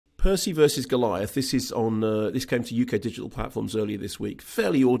Percy versus Goliath. This is on. This came to UK digital platforms earlier this week.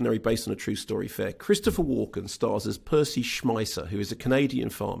 Fairly ordinary, based on a true story fare. Christopher Walken stars as Percy Schmeiser, who is a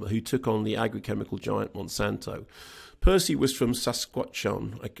Canadian farmer who took on the agrochemical giant Monsanto. Percy was from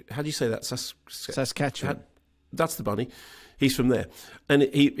Saskatchewan. How do you say that? Saskatchewan. That's the bunny. He's from there. And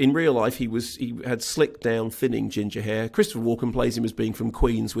in real life, he had slicked down, thinning ginger hair. Christopher Walken plays him as being from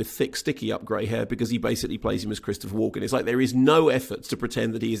Queens with thick, sticky up grey hair because he basically plays him as Christopher Walken. It's like there is no effort to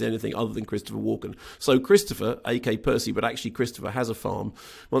pretend that he is anything other than Christopher Walken. So Christopher, a.k.a. Percy, but actually Christopher has a farm.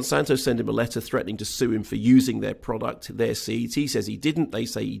 Monsanto send him a letter threatening to sue him for using their product, their seeds. He says he didn't. They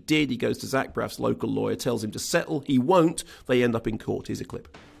say he did. He goes to Zach Braff's local lawyer, tells him to settle. He won't. They end up in court. Here's a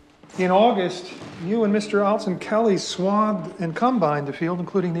clip. In August, you and Mr. Alton Kelly swathed and combined the field,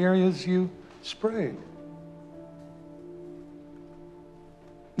 including the areas you sprayed.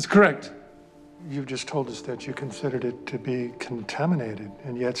 It's correct. You've just told us that you considered it to be contaminated,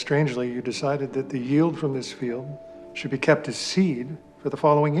 and yet, strangely, you decided that the yield from this field should be kept as seed for the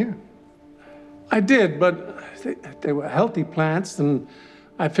following year. I did, but they were healthy plants, and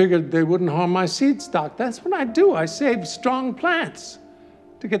I figured they wouldn't harm my seed stock. That's what I do. I save strong plants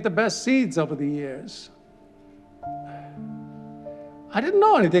to get the best seeds over the years. I didn't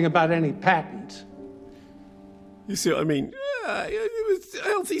know anything about any patent. You see what I mean? It was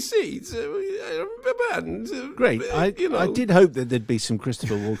healthy seeds. Patent. Great. I did hope that there'd be some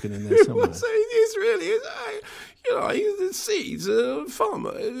Christopher Walken in there somewhere. It's really, the seeds.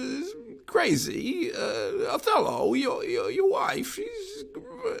 Farmer is crazy. Othello, your wife, she's.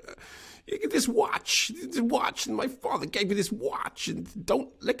 You get this watch, and my father gave me this watch, and don't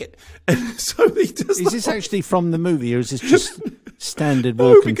lick it. And so he does. Is this actually from the movie, or is this just standard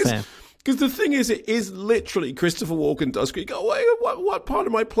Walken fare? Because the thing is, it is literally Christopher Walken does. You go, wait, what part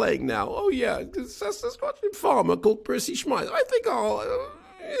am I playing now? Oh yeah, that's a farmer called Percy Schmeiser. I think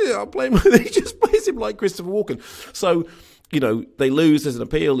I'll play him. He just plays him like Christopher Walken. So. They lose, there's an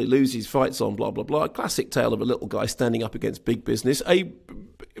appeal, he loses, fights on, blah, blah, blah. Classic tale of a little guy standing up against big business. A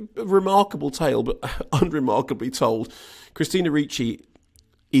remarkable tale, but unremarkably told. Christina Ricci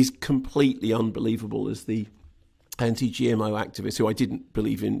is completely unbelievable as the anti-GMO activist, who I didn't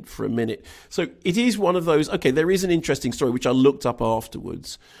believe in for a minute. So it is one of those, okay, there is an interesting story, which I looked up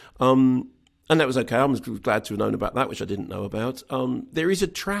afterwards. And that was okay. I was glad to have known about that, which I didn't know about. There is a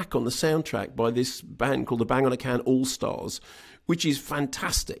track on the soundtrack by this band called the Bang on a Can All-Stars, which is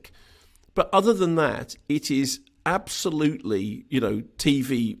fantastic. But other than that, it is absolutely,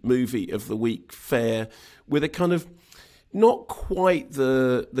 TV movie of the week fare with a kind of not quite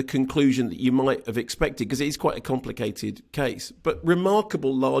the conclusion that you might have expected, because it is quite a complicated case, but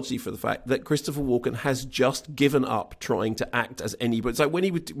remarkable largely for the fact that Christopher Walken has just given up trying to act as anybody. So when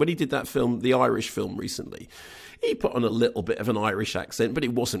he did that film, the Irish film recently, he put on a little bit of an Irish accent, but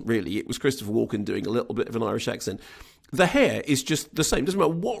it wasn't really. It was Christopher Walken doing a little bit of an Irish accent. The hair is just the same. Doesn't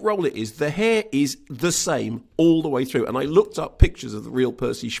matter what role it is. The hair is the same all the way through. And I looked up pictures of the real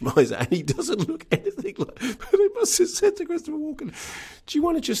Percy Schmeiser, and he doesn't look anything like. But they must have said to Christopher Walken, "Do you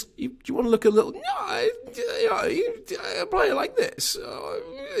want to look a little? No, I play it like this.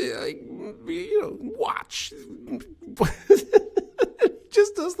 Watch."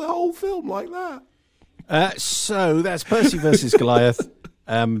 Just does the whole film like that. So that's Percy versus Goliath.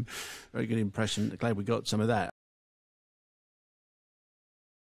 Very good impression. Glad we got some of that.